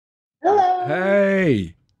Hello.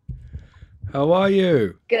 Hey, how are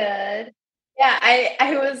you? Good. Yeah,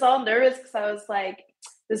 I was all nervous because I was like,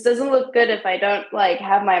 this doesn't look good if I don't like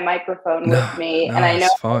have my microphone with No, me, and no, I know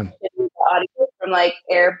it's how fine. shitty the audio from like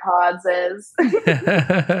AirPods is.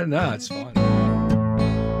 No, it's fine.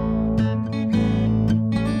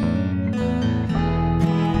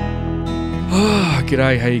 Oh,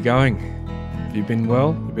 g'day, how you going? Have you been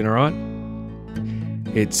well? You been all right?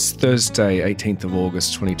 It's Thursday, 18th of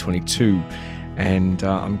August, 2022, and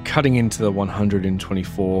I'm cutting into the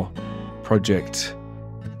 124 project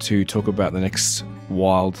to talk about the next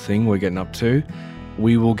wild thing we're getting up to.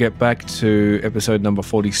 We will get back to episode number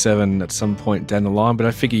 47 at some point down the line, but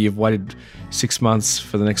I figure you've waited 6 months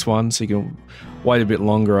for the next one, so you can wait a bit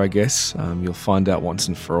longer, I guess. You'll find out once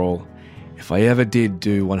and for all. If I ever did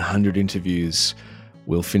do 100 interviews,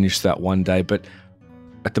 we'll finish that one day. But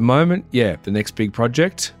at the moment, yeah, the next big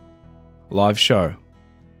project, live show.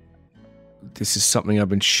 This is something I've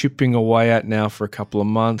been chipping away at now for a couple of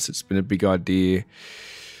months. It's been a big idea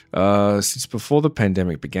since before the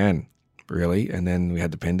pandemic began, really. And then we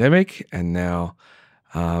had the pandemic, and now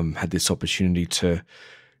had this opportunity to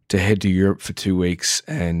head to Europe for 2 weeks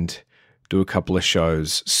and do a couple of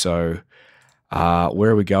shows. So,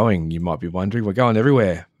 where are we going? You might be wondering. We're going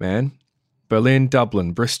everywhere, man. Berlin,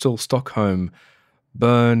 Dublin, Bristol, Stockholm,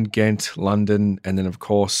 Bern, Ghent, London, and then, of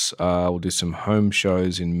course, we'll do some home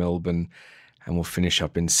shows in Melbourne, and we'll finish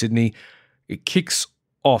up in Sydney. It kicks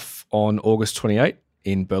off on August 28th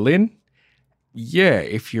in Berlin. Yeah,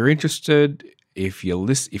 if you're interested, if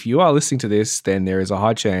you are listening to this, then there is a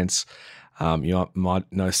high chance you might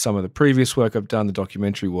know some of the previous work I've done, the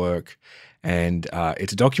documentary work, and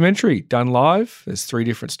it's a documentary done live. There's 3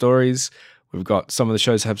 different stories. We've got some of the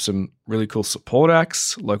shows have some really cool support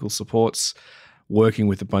acts, local supports, working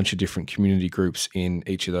with a bunch of different community groups in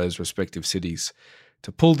each of those respective cities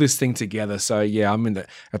to pull this thing together. So yeah, I'm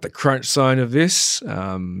at the crunch zone of this.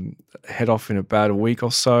 Head off in about a week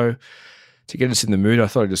or so. To get us in the mood, I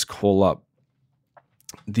thought I'd just call up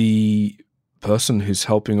the person who's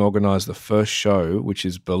helping organize the first show, which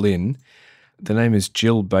is Berlin. The name is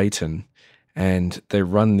Jill Bayton, and they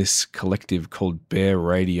run this collective called Bear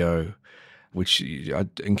Radio, which I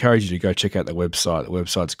encourage you to go check out the website. The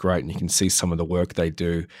website's great, and you can see some of the work they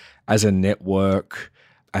do as a network,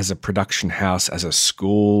 as a production house, as a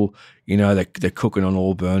school. You know, they're cooking on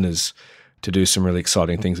all burners to do some really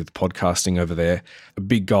exciting things with podcasting over there. A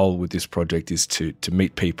big goal with this project is to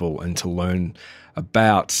meet people and to learn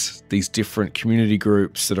about these different community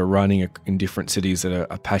groups that are running in different cities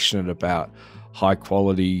that are passionate about high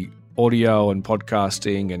quality audio and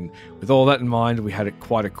podcasting. And with all that in mind, we had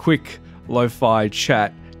quite a quick lo-fi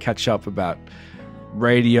chat, catch up about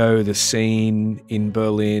radio, the scene in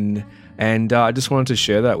Berlin, and I just wanted to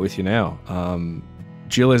share that with you now.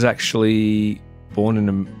 Jill is actually born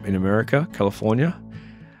in America, California,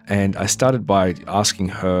 and I started by asking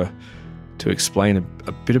her to explain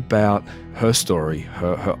a bit about her story,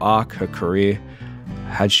 her arc, her career.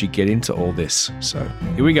 How'd she get into all this? So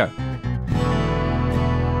here we go.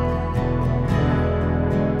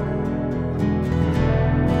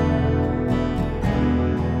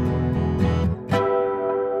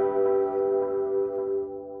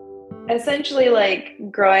 Essentially, like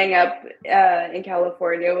growing up in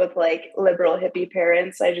California with like liberal hippie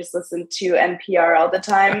parents, I just listened to NPR all the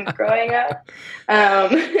time growing up.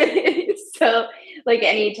 Um, so, like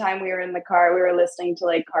anytime we were in the car, we were listening to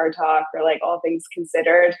like Car Talk or like All Things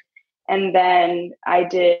Considered. And then I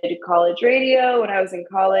did college radio when I was in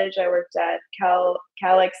college. I worked at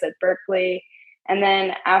Calix at Berkeley. And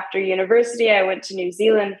then after university, I went to New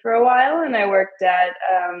Zealand for a while and I worked at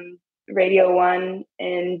Radio One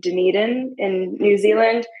in Dunedin in New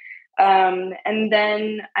Zealand. And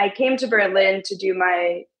then I came to Berlin to do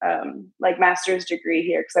my like master's degree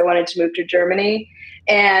here because I wanted to move to Germany.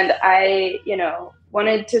 And I,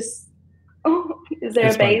 wanted to. Oh, is there a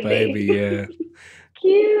It's my baby? baby, yeah.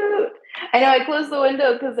 Cute. I know I closed the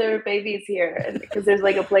window because there are babies here and because there's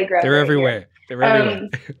like a playground They're right here. everywhere. They're everywhere. Um,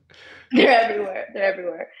 they're everywhere. They're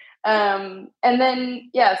everywhere. And then,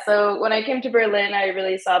 yeah, so when I came to Berlin, I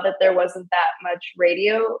really saw that there wasn't that much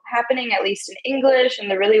radio happening, at least in English, and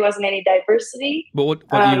there really wasn't any diversity. But what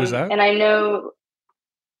year was that? And I know,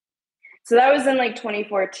 so that was in like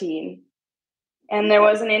 2014. And there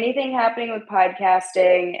wasn't anything happening with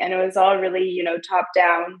podcasting, and it was all really, top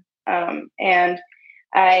down. And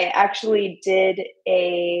I actually did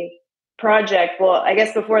a project. Well, I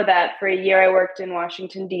guess before that, for a year, I worked in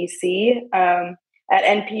Washington, D.C. At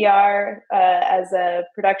NPR as a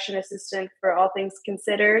production assistant for All Things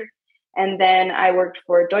Considered. And then I worked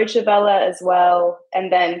for Deutsche Welle as well.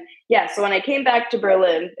 And then, so when I came back to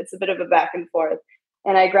Berlin, it's a bit of a back and forth.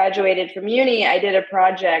 And I graduated from uni, I did a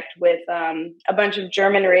project with a bunch of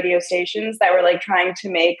German radio stations that were like trying to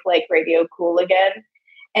make like radio cool again.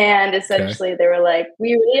 And essentially they were like,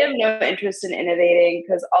 we really have no interest in innovating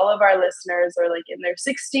because all of our listeners are like in their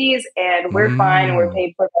 60s and we're fine and we're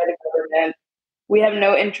paid for by the government. We have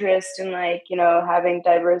no interest in like, having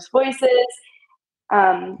diverse voices.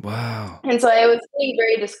 Wow. And so I was feeling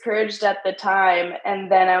very discouraged at the time. And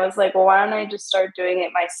then I was like, well, why don't I just start doing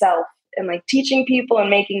it myself and like teaching people and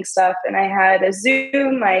making stuff. And I had a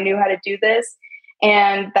Zoom, I knew how to do this.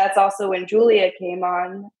 And that's also when Julia came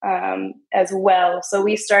on as well. So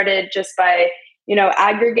we started just by,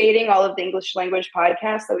 aggregating all of the English language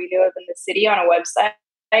podcasts that we knew of in the city on a website,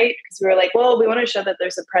 because we were like, well, we want to show that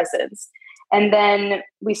there's a presence. And then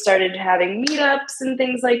we started having meetups and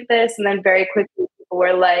things like this. And then very quickly people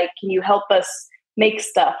were like, can you help us make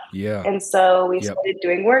stuff? Yeah. And so we started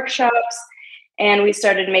doing workshops and we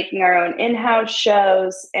started making our own in-house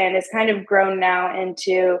shows. And it's kind of grown now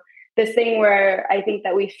into this thing where I think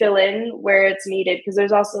that we fill in where it's needed. Because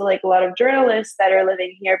there's also like a lot of journalists that are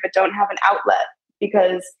living here but don't have an outlet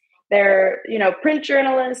because they're, print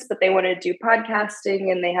journalists, but they want to do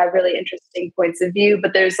podcasting and they have really interesting points of view.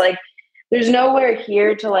 But there's nowhere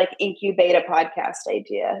here to like incubate a podcast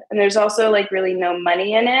idea. And there's also like really no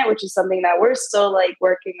money in it, which is something that we're still like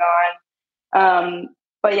working on.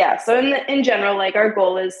 But yeah, so in general, like our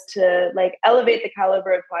goal is to like elevate the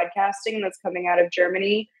caliber of podcasting that's coming out of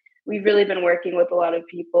Germany. We've really been working with a lot of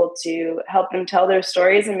people to help them tell their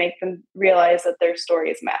stories and make them realize that their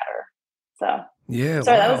stories matter. So yeah,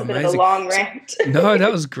 sorry, that was a bit of a long rant. No,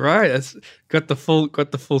 that was great. That's got the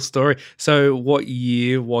full story. So what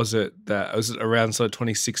year was it around sort of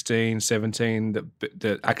 2016, 17 that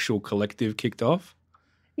the actual collective kicked off?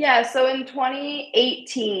 Yeah, so in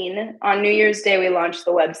 2018, on New Year's Day, we launched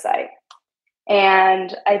the website.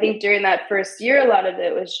 And I think during that first year, a lot of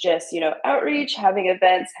it was just, outreach, having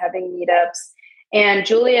events, having meetups. And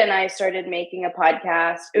Julia and I started making a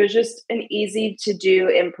podcast. It was just an easy to do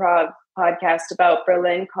improv podcast about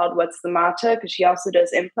Berlin called What's the Matter? Because she also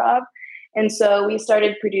does improv. And so we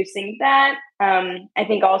started producing that, I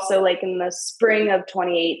think also like in the spring of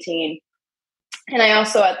 2018. And I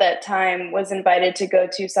also at that time was invited to go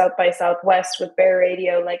to South by Southwest with Bear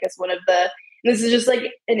Radio, like as one of this is just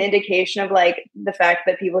like an indication of like the fact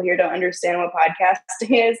that people here don't understand what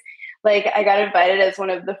podcasting is. Like I got invited as one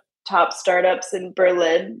of the top startups in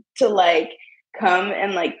Berlin to like come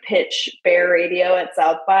and like pitch Bear Radio at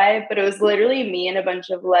South by, but it was literally me and a bunch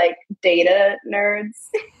of like data nerds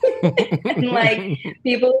and like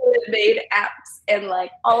people who had made apps and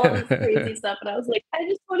like all of this crazy stuff. And I was like, I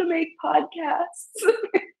just want to make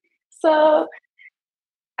podcasts. So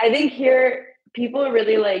I think here people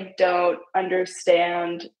really like don't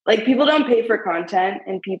understand, like people don't pay for content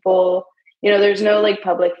and people, there's no like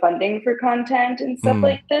public funding for content and stuff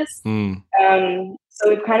like this. So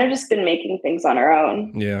we've kind of just been making things on our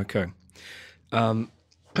own. Yeah. Okay.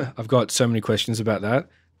 I've got so many questions about that.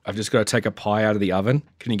 I've just got to take a pie out of the oven.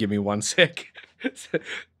 Can you give me 1 sec?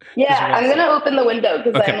 Yeah, I'm going to open the window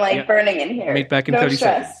because I'm like burning in here. Meet back in 30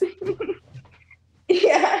 seconds.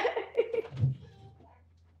 Yeah.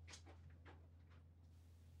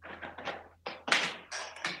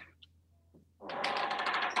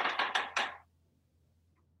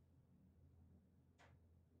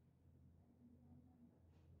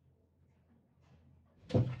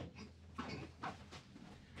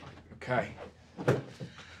 Okay.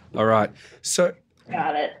 All right. So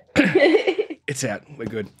got it. It's out. We're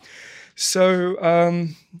good. So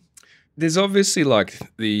there's obviously like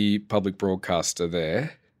the public broadcaster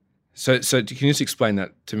there. So can you just explain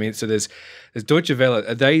that to me? So there's Deutsche Welle.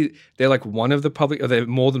 They're like one of the public? Are there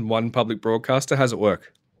more than one public broadcaster? How's it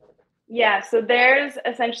work? Yeah, so there's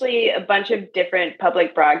essentially a bunch of different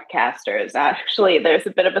public broadcasters. Actually, there's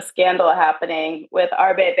a bit of a scandal happening with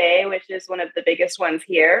RBB, which is one of the biggest ones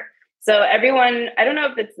here. So everyone, I don't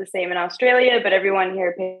know if it's the same in Australia, but everyone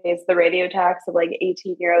here pays the radio tax of like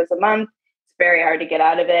 18 euros a month. It's very hard to get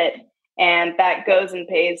out of it. And that goes and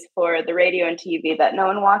pays for the radio and TV that no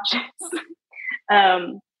one watches.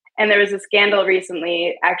 And there was a scandal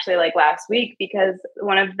recently, actually like last week, because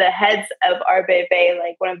one of the heads of RBB,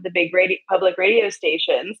 like one of the big public radio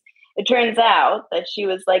stations, it turns out that she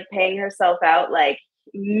was like paying herself out like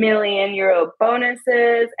million euro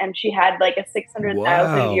bonuses, and she had like a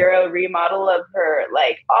 600,000 euro remodel of her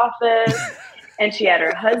like office, and she had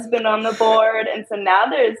her husband on the board. And so now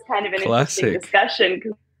there's kind of an interesting discussion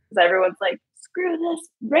because everyone's like, screw this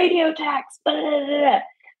radio tax. Blah, blah, blah.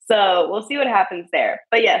 So we'll see what happens there.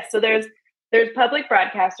 But yes, so there's public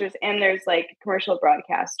broadcasters and there's like commercial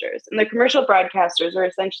broadcasters. And the commercial broadcasters are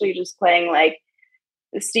essentially just playing like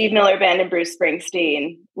the Steve Miller Band and Bruce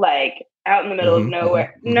Springsteen, like out in the middle of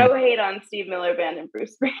nowhere. No hate on Steve Miller Band and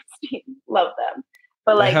Bruce Springsteen. Love them.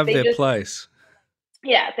 But like they have their place.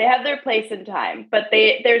 Yeah, they have their place in time. But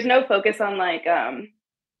there's no focus on like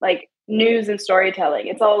news and storytelling.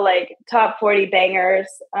 It's all like top 40 bangers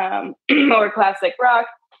or classic rock.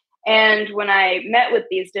 And when I met with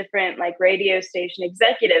these different like radio station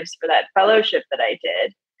executives for that fellowship that I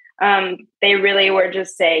did, they really were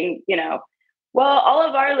just saying, you know, well, all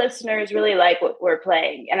of our listeners really like what we're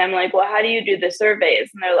playing. And I'm like, well, how do you do the surveys?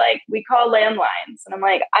 And they're like, we call landlines. And I'm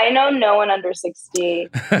like, I know no one under 60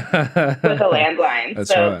 with a landline. That's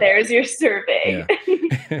so right. There's your survey.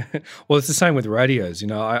 Yeah. Well, it's the same with radios. You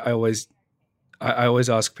know, I always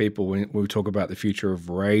ask people when we talk about the future of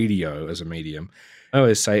radio as a medium, I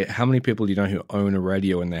always say, how many people do you know who own a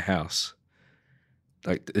radio in their house?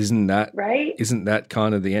 Like, isn't that right? Isn't that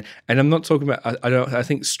kind of the end? And I'm not talking about. I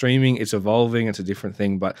think streaming is evolving. It's a different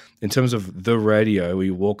thing. But in terms of the radio, we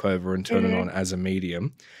walk over and turn it on as a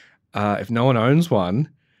medium. If no one owns one,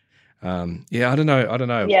 yeah, I don't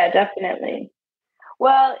know. Yeah, definitely.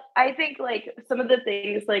 Well, I think like some of the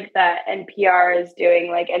things like that NPR is doing,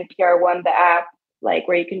 like NPR One, the app, like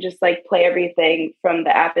where you can just like play everything from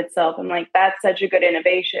the app itself. I'm like, that's such a good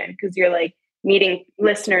innovation because you're like meeting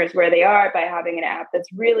listeners where they are by having an app that's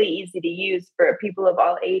really easy to use for people of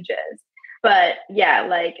all ages. But yeah,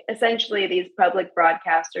 like essentially these public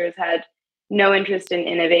broadcasters had no interest in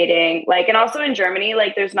innovating. Like, and also in Germany,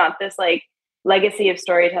 like there's not this like legacy of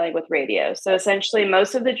storytelling with radio. So essentially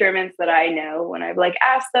most of the Germans that I know, when I've like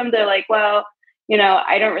asked them, they're like, well, you know,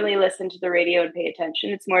 I don't really listen to the radio and pay attention.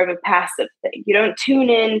 It's more of a passive thing. You don't tune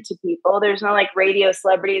in to people. There's no like radio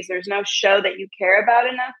celebrities. There's no show that you care about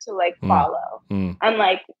enough to like follow.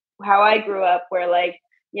 Unlike how I grew up where like,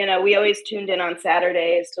 you know, we always tuned in on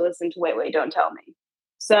Saturdays to listen to Wait, Wait, Don't Tell Me.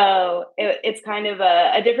 So it's kind of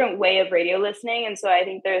a different way of radio listening. And so I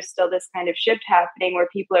think there's still this kind of shift happening where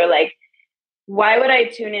people are like, why would I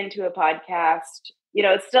tune into a podcast? You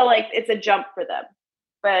know, it's still like, it's a jump for them.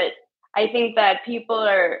 But I think that people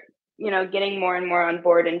are, you know, getting more and more on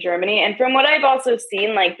board in Germany. And from what I've also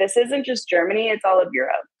seen, like this isn't just Germany, it's all of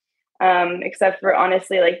Europe, except for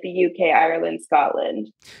honestly like the UK, Ireland,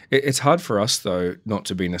 Scotland. It's hard for us though, not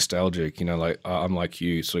to be nostalgic. You know, like I'm like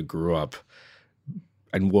you, sort of grew up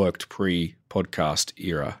and worked pre-podcast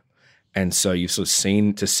era. And so you've sort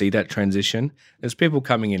of see that transition. There's people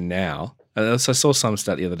coming in now. And I saw some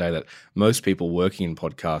stat the other day that most people working in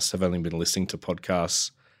podcasts have only been listening to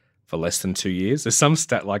podcasts for less than 2 years. There's some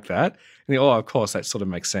stat like that. And of course, that sort of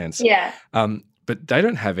makes sense. Yeah. But they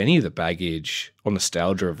don't have any of the baggage or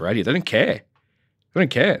nostalgia of radio. They don't care. They don't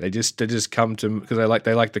care. They just come to because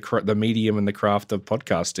they like the medium and the craft of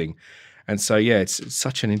podcasting. And so yeah, it's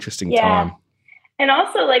such an interesting time. And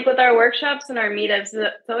also like with our workshops and our meetups,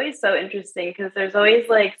 it's always so interesting because there's always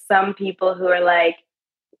like some people who are like,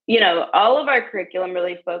 you know, all of our curriculum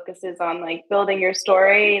really focuses on like building your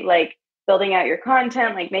story, like building out your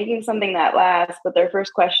content, like making something that lasts. But their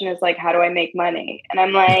first question is like, how do I make money? And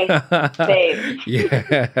I'm like, babe,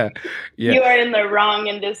 yeah. You are in the wrong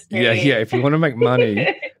industry. Yeah. If you want to make money,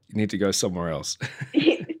 you need to go somewhere else.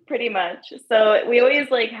 Pretty much. So we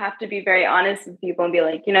always like have to be very honest with people and be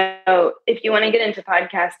like, you know, if you want to get into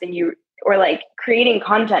podcasting, or like creating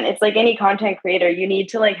content, it's like any content creator, you need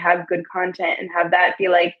to like have good content and have that be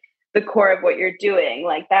like the core of what you're doing.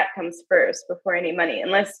 Like that comes first before any money,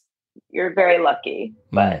 unless you're very lucky.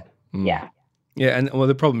 But yeah. And well,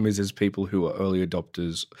 the problem is people who are early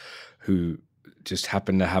adopters who just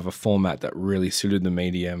happen to have a format that really suited the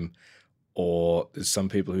medium, or there's some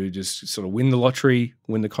people who just sort of win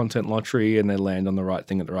the content lottery, and they land on the right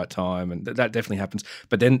thing at the right time, and that definitely happens.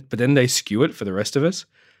 But then they skew it for the rest of us.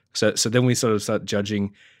 So then we sort of start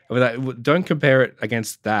judging. Don't compare it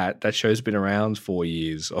against that. That show's been around 4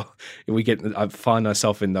 years. Or I find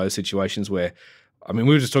myself in those situations where, I mean,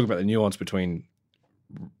 we were just talking about the nuance between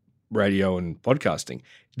radio and podcasting.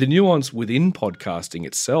 The nuance within podcasting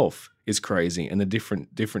itself is crazy, and the different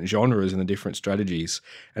genres and the different strategies.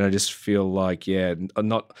 And I just feel like,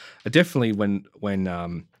 definitely when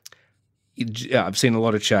I've seen a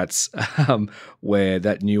lot of chats where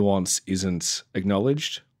that nuance isn't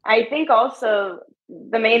acknowledged. I think also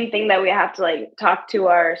the main thing that we have to like talk to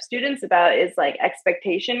our students about is like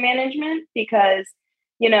expectation management, because,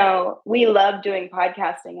 you know, we love doing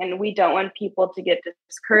podcasting and we don't want people to get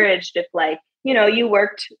discouraged if like, you know, you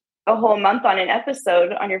worked a whole month on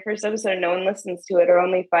on your first episode and no one listens to it, or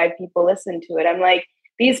only 5 people listen to it. I'm like,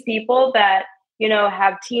 these people that,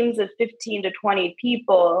 have teams of 15 to 20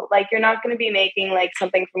 people, like you're not going to be making like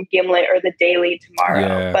something from Gimlet or The Daily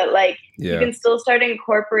tomorrow, but like you can still start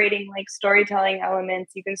incorporating like storytelling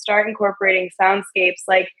elements. You can start incorporating soundscapes.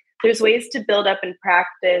 Like there's ways to build up and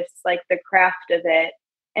practice like the craft of it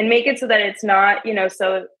and make it so that it's not,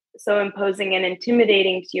 so imposing and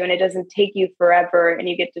intimidating to you, and it doesn't take you forever and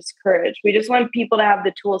you get discouraged. We just want people to have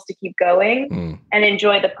the tools to keep going and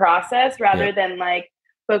enjoy the process rather than like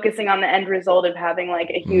focusing on the end result of having like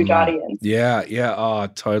a huge audience. Yeah. Oh,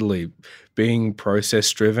 totally. Being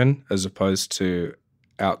process driven as opposed to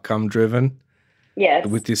outcome driven. Yes.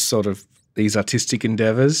 With these artistic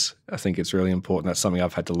endeavors, I think it's really important. That's something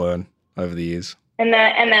I've had to learn over the years. And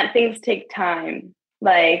that things take time.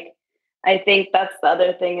 Like, I think that's the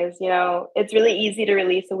other thing is, it's really easy to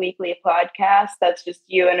release a weekly podcast that's just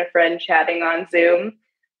you and a friend chatting on Zoom,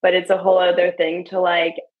 but it's a whole other thing to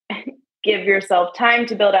like give yourself time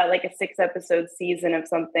to build out like a 6-episode season of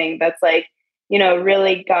something that's like,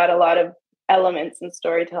 really got a lot of elements and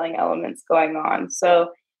storytelling elements going on.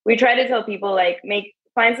 So we try to tell people like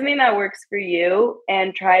find something that works for you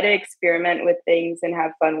and try to experiment with things and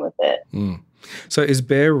have fun with it. So is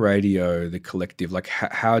Bear Radio the collective? Like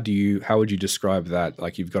how would you describe that?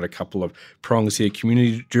 Like you've got a couple of prongs here,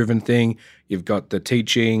 community driven thing, you've got the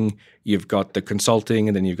teaching, you've got the consulting,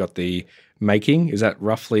 and then you've got the making. Is that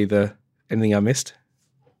roughly anything I missed?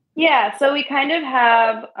 Yeah. So we kind of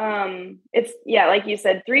have, like you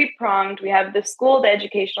said, 3-pronged. We have the school, the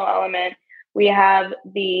educational element. We have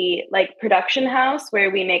the like production house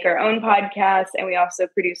where we make our own podcasts and we also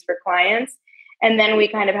produce for clients. And then we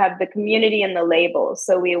kind of have the community and the label.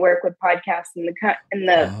 So we work with podcasts in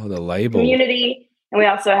the label community. And we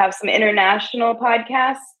also have some international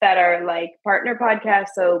podcasts that are like partner podcasts.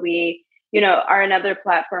 So we, are another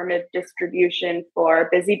platform of distribution for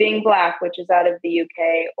Busy Being Black, which is out of the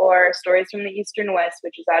UK, or Stories from the Eastern West,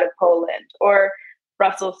 which is out of Poland, or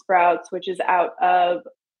Brussels Sprouts, which is out of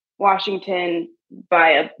Washington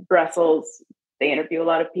via Brussels. They interview a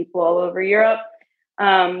lot of people all over Europe.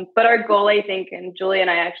 But our goal, I think, and Julie and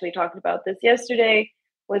I actually talked about this yesterday,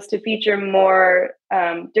 was to feature more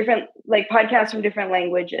different like podcasts from different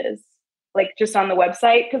languages, like just on the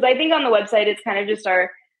website. Because I think on the website, it's kind of just our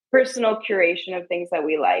personal curation of things that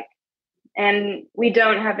we like. And we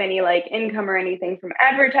don't have any like income or anything from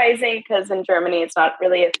advertising because in Germany, it's not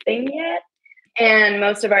really a thing yet. And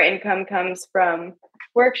most of our income comes from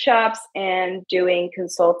workshops and doing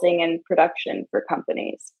consulting and production for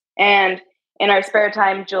companies. And in our spare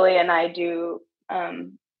time, Julia and I do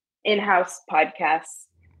in-house podcasts,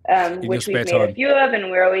 which we've made a few of,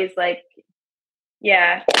 and we're always like,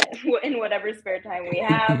 in whatever spare time we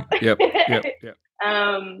have. Yep.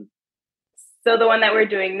 So the one that we're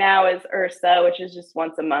doing now is Ursa, which is just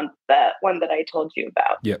once a month, that one that I told you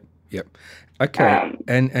about. Yep. Okay.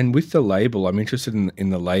 And with the label, I'm interested in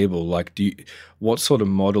the label. Like, what sort of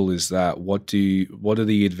model is that? What are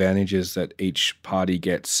the advantages that each party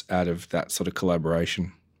gets out of that sort of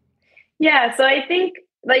collaboration? Yeah. So I think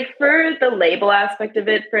like for the label aspect of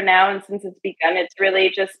it for now, and since it's begun, it's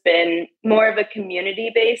really just been more of a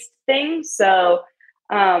community-based thing. So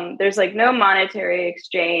there's like no monetary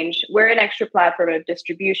exchange. We're an extra platform of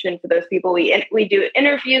distribution for those people. We do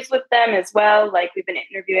interviews with them as well. Like we've been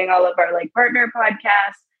interviewing all of our like partner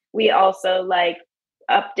podcasts. We also like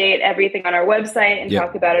update everything on our website and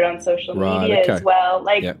talk about it on social media as well.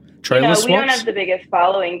 Like, trailer swaps? We don't have the biggest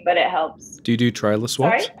following, but it helps. Do you do trailer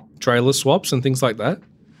swaps? Sorry? Trailer swaps and things like that?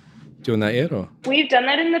 Doing that yet? Or? We've done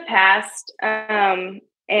that in the past.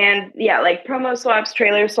 And like promo swaps,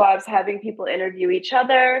 trailer swaps, having people interview each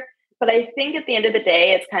other. But I think at the end of the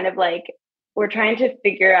day, it's kind of like we're trying to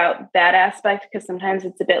figure out that aspect because sometimes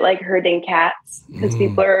it's a bit like herding cats because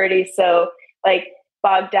people are already so like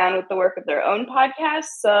bogged down with the work of their own podcast.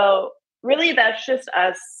 So really that's just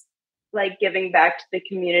us like giving back to the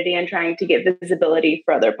community and trying to get visibility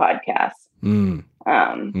for other podcasts.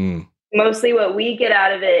 Mostly what we get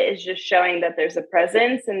out of it is just showing that there's a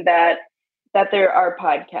presence and that there are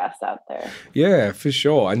podcasts out there. Yeah, for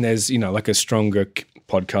sure. And there's, like a stronger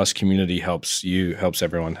podcast community helps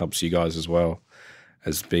everyone, helps you guys as well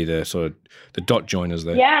as be the sort of the dot joiners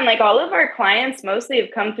there. Yeah. And like all of our clients mostly have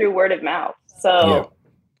come through word of mouth. So,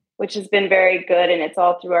 which has been very good. And it's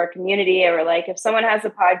all through our community. Or like if someone has a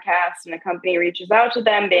podcast and a company reaches out to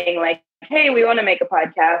them being like, hey, we want to make a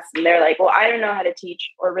podcast. And they're like, well, I don't know how to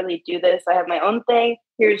teach or really do this. I have my own thing.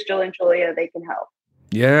 Here's Jill and Julia. They can help.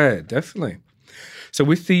 Yeah, definitely. So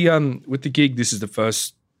with the gig, this is the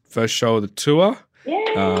first show of the tour.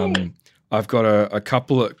 Yay. I've got a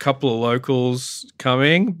couple of locals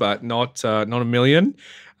coming, but not a million.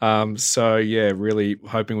 So yeah, really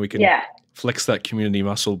hoping we can flex that community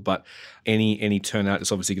muscle. But any turnout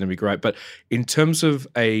is obviously going to be great. But in terms of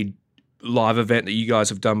a live event that you guys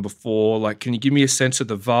have done before, like, can you give me a sense of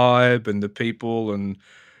the vibe and the people and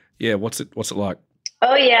what's it like?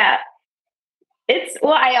 Oh yeah.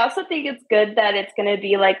 I also think it's good that it's going to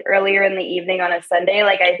be like earlier in the evening on a Sunday.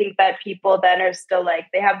 Like, I think that people then are still like,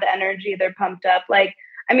 they have the energy, they're pumped up. Like,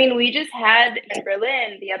 I mean, we just had in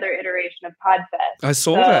Berlin the other iteration of Podfest. I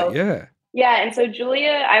saw that. Yeah. Yeah. And so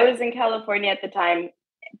Julia, I was in California at the time,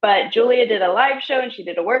 but Julia did a live show and she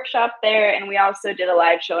did a workshop there. And we also did a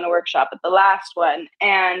live show and a workshop at the last one.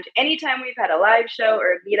 And anytime we've had a live show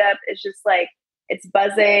or a meetup, it's just like, it's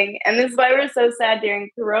buzzing. And this is why we're so sad during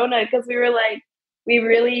Corona, because we were like, we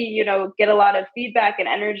really, get a lot of feedback and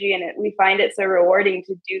energy, and we find it so rewarding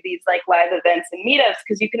to do these like live events and meetups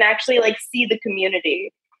because you can actually like see the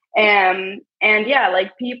community. And yeah,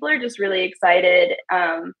 like people are just really excited,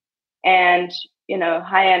 and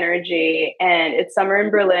high energy, and it's summer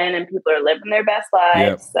in Berlin and people are living their best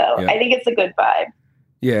lives. I think it's a good vibe.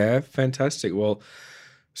 Yeah, fantastic. Well,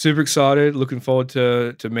 super excited. Looking forward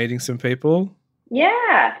to meeting some people.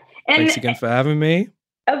 Yeah. And thanks again for having me.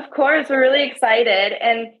 Of course, we're really excited.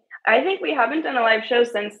 And I think we haven't done a live show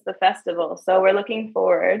since the festival, so we're looking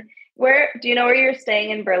forward. Do you know where you're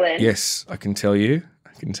staying in Berlin? Yes, I can tell you.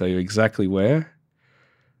 I can tell you exactly where.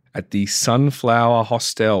 At the Sunflower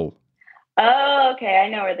Hostel. Oh, okay. I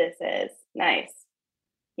know where this is. Nice.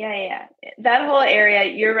 Yeah. That whole area,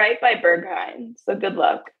 you're right by Berghain, so good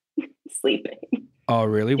luck sleeping. Oh,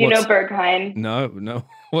 really? Do you know Berghain? No.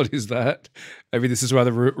 What is that? Maybe this is why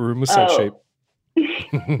the room was so cheap.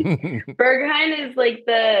 Berghain is like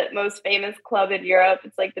the most famous club in Europe.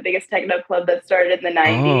 It's like the biggest techno club that started in the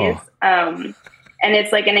 90s. And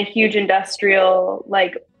it's like in a huge industrial,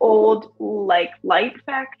 like old, like light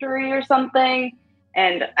factory or something.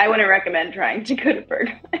 And I wouldn't recommend trying to go to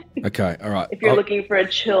Berghain. Okay, all right. If you're looking for a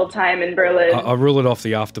chill time in Berlin. I'll rule it off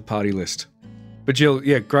the after party list. But Jill,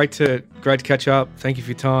 yeah, great to catch up. Thank you for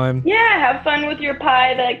your time. Yeah, have fun with your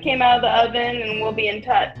pie that came out of the oven, and we'll be in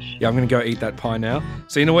touch. Yeah, I'm going to go eat that pie now.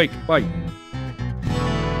 See you in a week. Bye.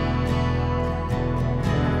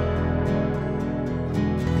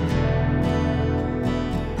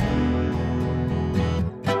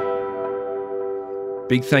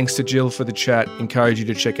 Big thanks to Jill for the chat. Encourage you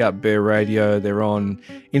to check out Bear Radio. They're on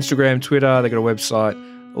Instagram, Twitter. They've got a website.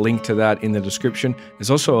 A link to that in the description. There's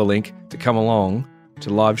also a link to come along to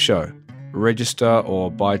the live show. Register or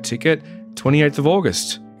buy a ticket. 28th of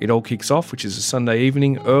August. It all kicks off, which is a Sunday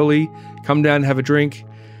evening, early. Come down, have a drink.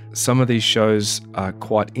 Some of these shows are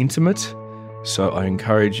quite intimate, so I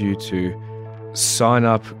encourage you to sign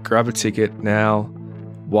up, grab a ticket now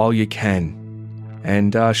while you can.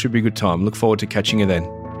 And should be a good time. Look forward to catching you then.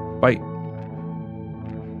 Bye.